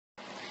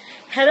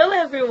Hello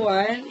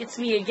everyone! It's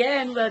me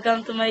again.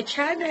 Welcome to my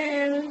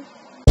channel!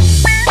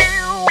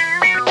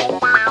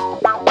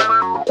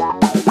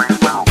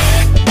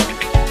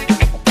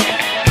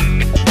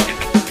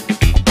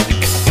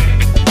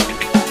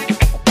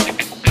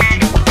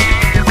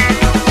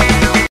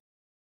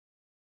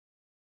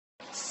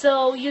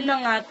 So, yun na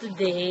nga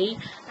today.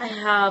 I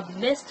have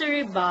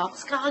mystery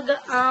box.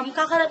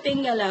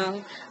 Kakarating nga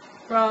lang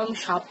from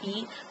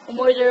Shopee.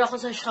 Umorder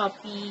ako sa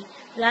Shopee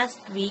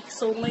last week.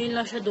 So, ngayon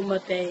lang siya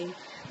dumating.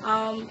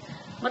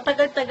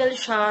 Matagal-tagal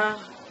siya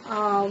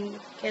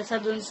kesa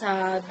dun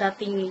sa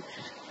dating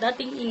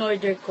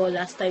in-order ko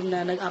last time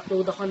na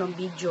nag-upload ako ng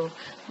video.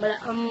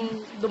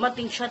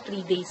 Dumating siya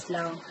 3 days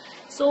lang.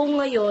 So,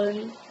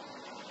 ngayon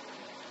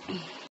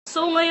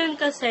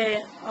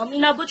kasi,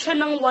 inabot siya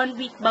ng 1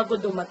 week bago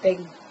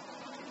dumating.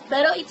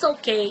 Pero it's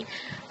okay.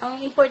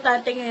 Ang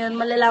importante ngayon,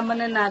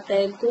 malalaman na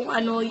natin kung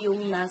ano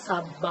yung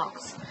nasa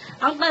box.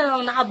 Ang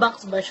tanong,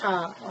 naka-box ba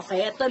siya?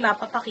 Okay, ito na,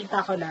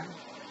 papakita ko na.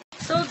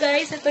 So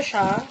guys, ito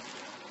siya.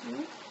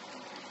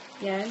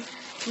 Yan.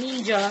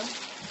 Ninja.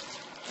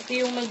 Ito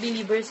yung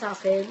nag-deliver sa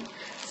akin.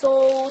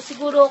 So,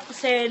 siguro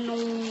kasi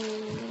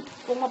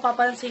kung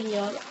mapapansin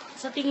nyo,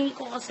 sa tingin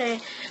ko kasi,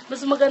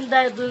 mas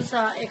maganda dun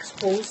sa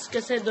expose.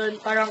 Kasi dun,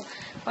 parang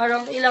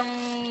ilang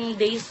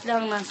days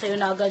lang nasa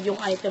yun agad yung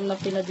item na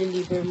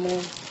pinadeliver mo.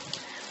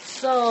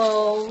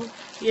 So,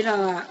 yun na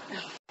nga.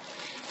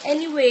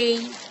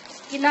 Anyway,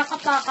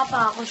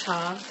 kinakapa-kapa ko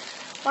siya.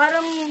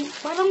 Parang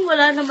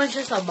wala naman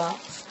siya sa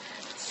box.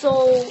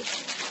 So,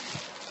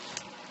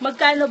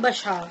 magkano ba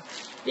siya?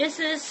 This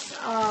is,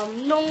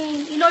 nung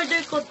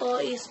in-order ko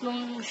to is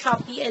nung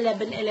Shopee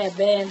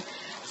 11/11.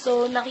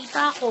 So,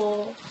 nakita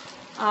ko,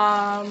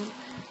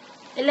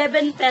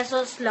 11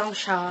 pesos lang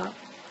siya.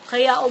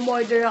 Kaya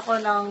umorder ako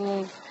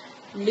ng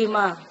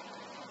 5.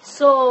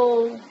 So,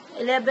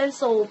 11,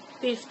 so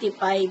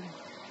 55.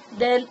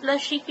 Then,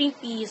 plus shipping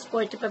fees,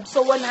 45.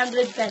 So,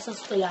 100 pesos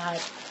to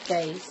lahat,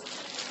 guys.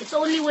 It's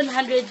only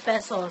 100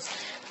 pesos.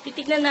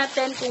 Titignan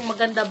natin kung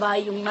maganda ba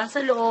yung nasa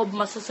loob,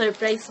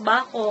 masusurprise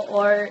ba ako,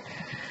 or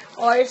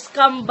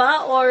scam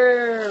ba, or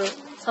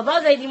sa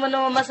bagay, di mo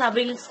naman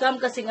masabing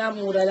scam kasi nga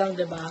mura lang,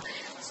 diba?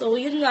 So,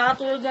 yun nga,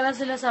 tulad nga na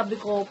sinasabi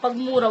ko, pag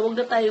mura, wag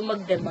na tayo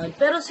mag-demand.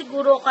 Pero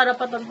siguro,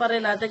 karapatan pa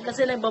rin natin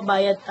kasi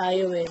nagbabayad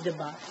tayo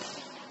diba?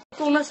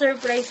 Kung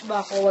na-surprise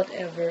ba ako,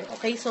 whatever.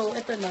 Okay, so,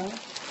 ito na.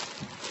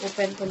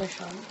 Open ko na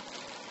siya.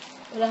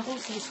 Wala akong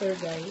scissor,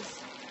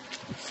 guys.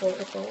 So,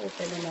 ito,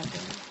 open na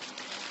natin.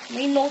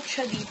 May note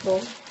siya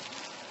dito.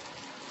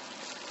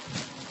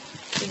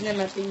 Tignan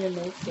natin yung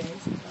note,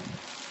 guys.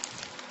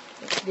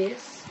 Like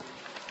this.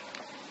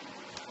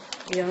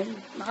 Ayan.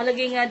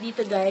 Nakalagay nga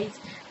dito, guys.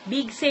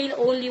 Big sale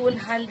only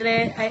 11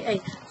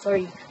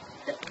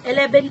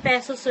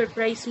 pesos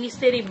surprise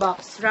mystery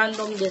box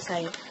random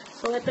design.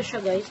 So, ito siya,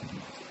 guys.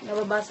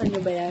 Nababasa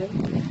nyo ba yan?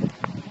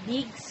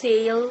 Big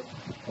sale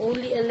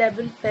only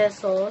 11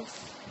 pesos.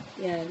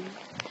 Yan.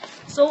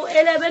 So,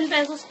 11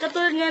 pesos.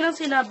 Katulad nga ng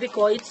sinabi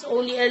ko, it's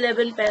only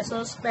 11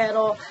 pesos.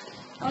 Pero,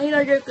 ang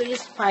in-order ko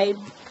is 5.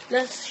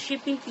 Plus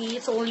shipping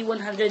fee, it's only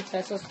 100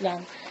 pesos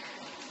lang.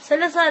 Sa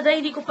Lazada,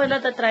 hindi ko pa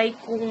natatry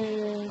kung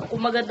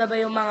maganda ba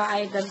yung mga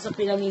items sa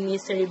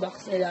pinami-mystery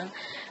box nila.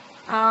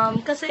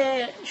 Kasi,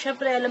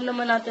 syempre, alam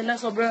naman natin na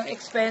sobrang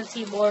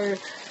expensive or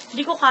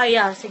hindi ko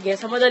kaya. Sige,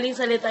 sa madaling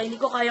salita, hindi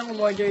ko kayang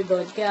umorder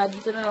doon. Kaya,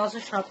 dito na lang sa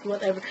Shopee,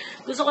 whatever.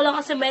 Gusto ko lang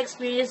kasi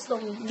ma-experience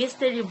tong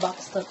mystery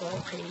box na to,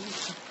 okay?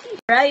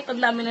 Right, ang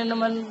dami na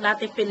naman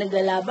natin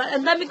pinaglalaban.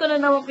 Ang dami ko na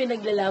naman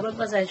pinaglalaban.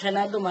 Pasensya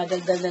na,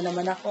 dumadagdag na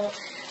naman ako.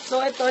 So,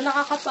 ito,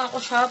 nakakapa ko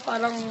siya.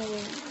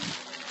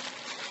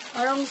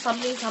 Parang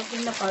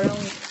something na parang,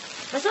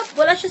 basta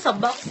wala siya sa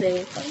box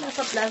parang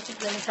nasa plastic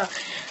lang siya.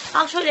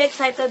 Actually,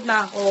 excited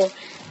na ako.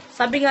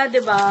 Sabi nga,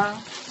 diba,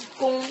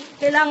 kung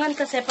kailangan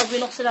kasi pag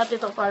binuksan natin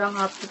ito, parang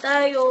happy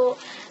tayo.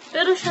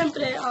 Pero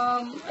syempre,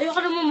 ayoko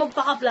naman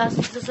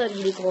magpaka-plastic sa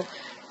sarili ko.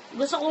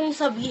 Gusto kong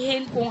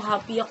sabihin kung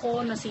happy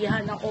ako,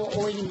 nasiyahan ako,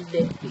 o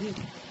hindi.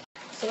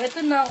 So, ito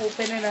na,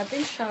 open na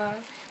natin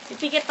siya.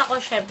 Ipikit ako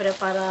syempre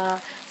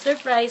para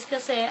surprise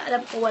kasi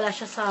alam ko wala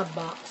siya sa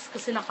box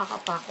kasi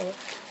nakakapa ko.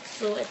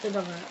 So, ito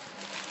na nga.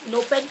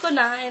 Inopen ko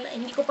na and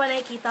hindi ko pa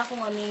nakikita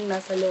kung ano yung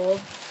nasa loob.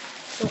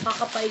 So,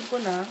 kakapain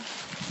ko na.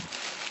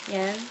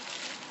 Yan.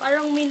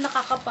 Parang may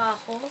nakakapa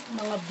ako.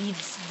 Mga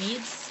beads,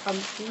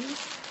 something.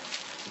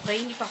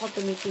 Okay, hindi pa ako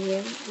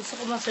tumitingin. Gusto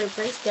ko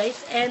ma-surprise,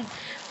 guys. And,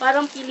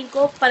 parang feeling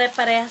ko,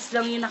 pare-parehas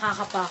lang yung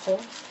nakakapa ko.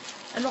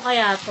 Ano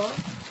kaya to?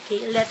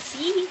 Okay, let's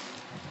see.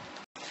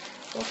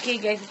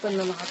 Okay, guys. Ito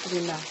na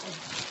nakatingin na ako.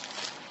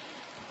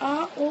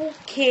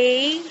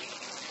 Okay.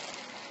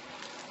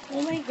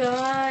 Oh my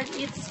God,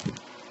 it's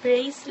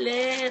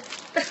bracelet.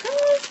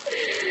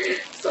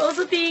 So,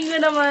 sa tingin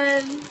ko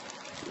naman,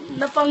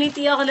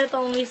 napangiti ako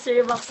nitong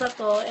mystery box na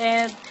to.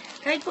 And,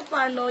 kahit pa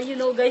paano, you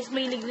know, guys,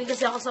 may ligrin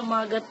kasi ako sa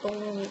mga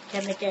gatong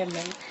keme-keme.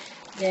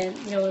 Then,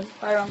 yun,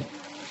 parang,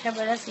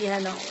 syempre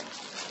nasihan ako.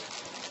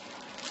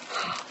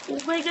 Oh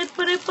my God,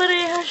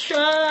 pare-pareha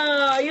siya.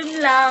 Yun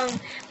lang.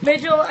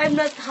 Medyo I'm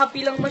not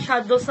happy lang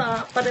masyado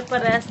sa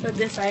pare-parehas na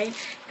design.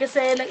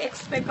 Kasi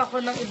nag-expect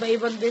ako ng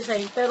iba-ibang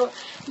design. Pero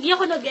hindi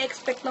ako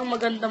nag-expect ng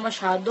maganda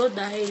masyado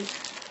dahil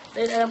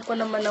alam ko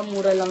naman na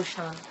mura lang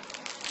siya.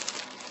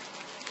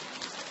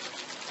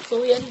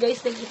 So, yan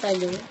guys, nakita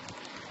nyo.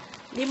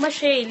 5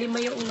 siya eh.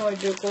 5 yung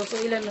in-order ko. So,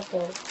 ilan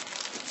ako?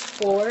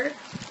 4.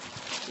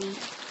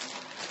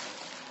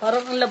 8.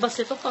 Parang ang labas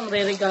ito, pang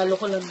re-regalo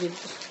ko lang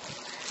dito.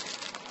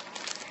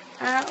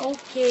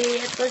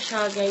 Okay. Ito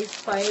siya, guys.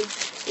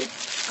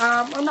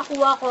 5. Ang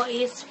nakuha ko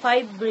is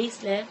 5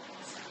 bracelets.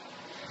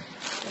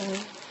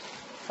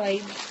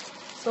 5.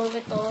 So,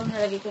 ito,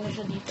 nalagay ko na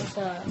siya dito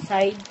sa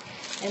side.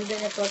 And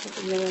then, ito,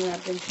 titignan na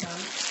natin siya.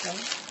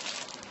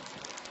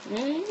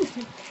 Okay.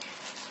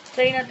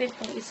 Try natin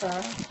itong isa.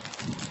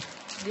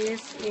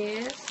 This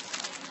is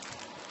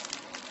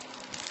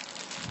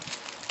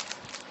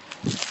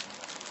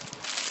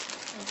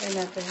try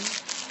natin.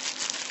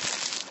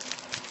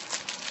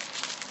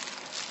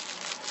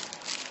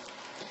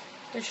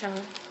 Ito siya.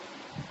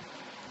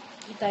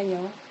 Kita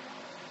nyo?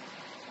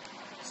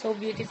 So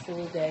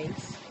beautiful,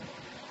 guys.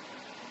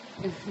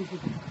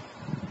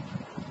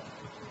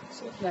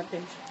 Suot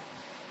natin siya.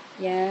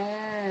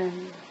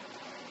 Yan.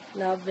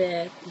 Love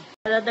it.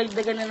 Para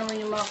dagdagan na naman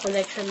yung mga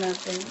collection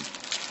natin.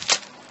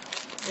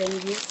 Then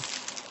this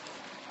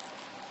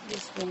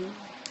one.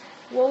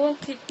 Wow, ang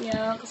cute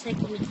niya kasi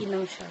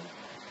kumikinang siya.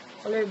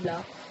 Color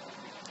black.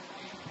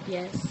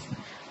 Yes.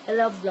 I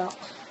love black.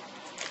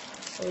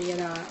 So, yan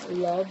na.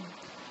 Love.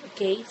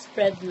 Okay.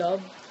 Spread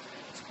love.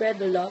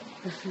 Spread the love.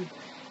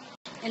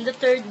 And the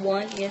third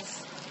one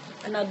is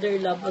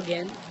another love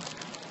again.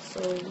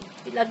 So,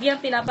 lagi yung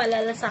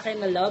pinapaalala sa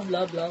akin na love,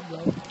 love, love,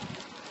 love.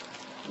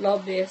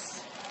 Love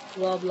is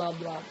love, love,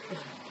 love.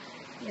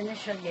 Yan na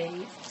siya,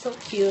 guys. So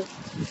cute.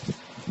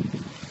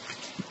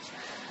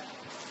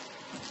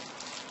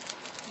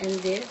 And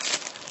this.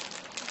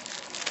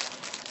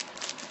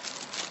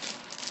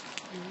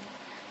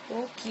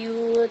 Oh,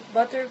 cute.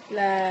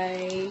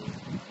 Butterfly.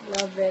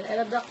 Love it. I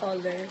love the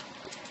color.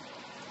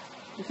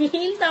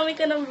 Dami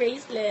ka ng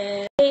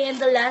bracelet. Okay, and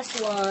the last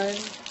one.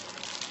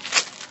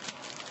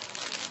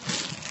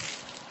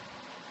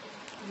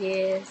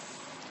 Yes.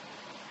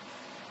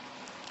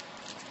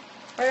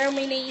 Parang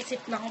may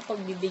naisip na akong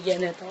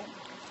pagbibigyan nito.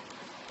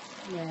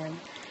 Yan.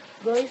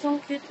 Guys,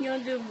 ang cute nyo,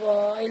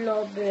 diba? I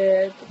love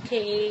it.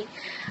 Okay.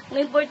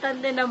 Ang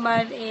importante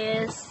naman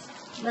is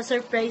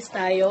na-surprise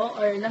tayo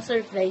or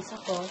na-surprise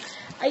ako.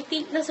 I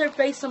think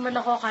na-surprise naman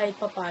ako kahit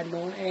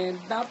papano.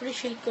 And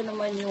na-appreciate ko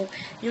naman yung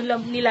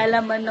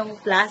nilalaman ng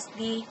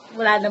plastic.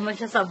 Wala naman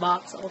siya sa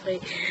box. Okay.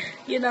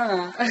 Yun na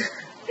nga.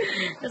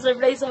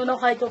 Na-surprise naman ako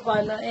kahit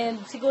papano. And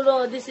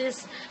siguro this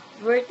is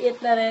worth it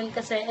na rin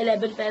kasi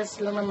 11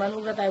 pesos lang naman.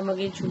 Huwag na tayo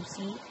maging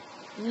choosy.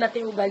 Huwag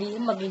natin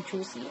ugaliin maging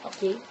choosy.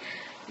 Okay.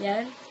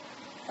 Yan.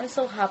 I'm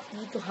so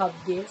happy to have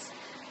this.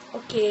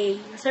 Okay.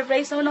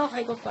 Surprise naman ako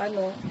kahit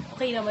paano.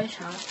 Okay naman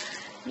siya.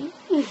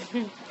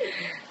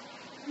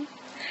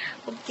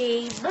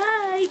 Okay.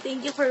 Bye!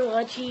 Thank you for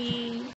watching.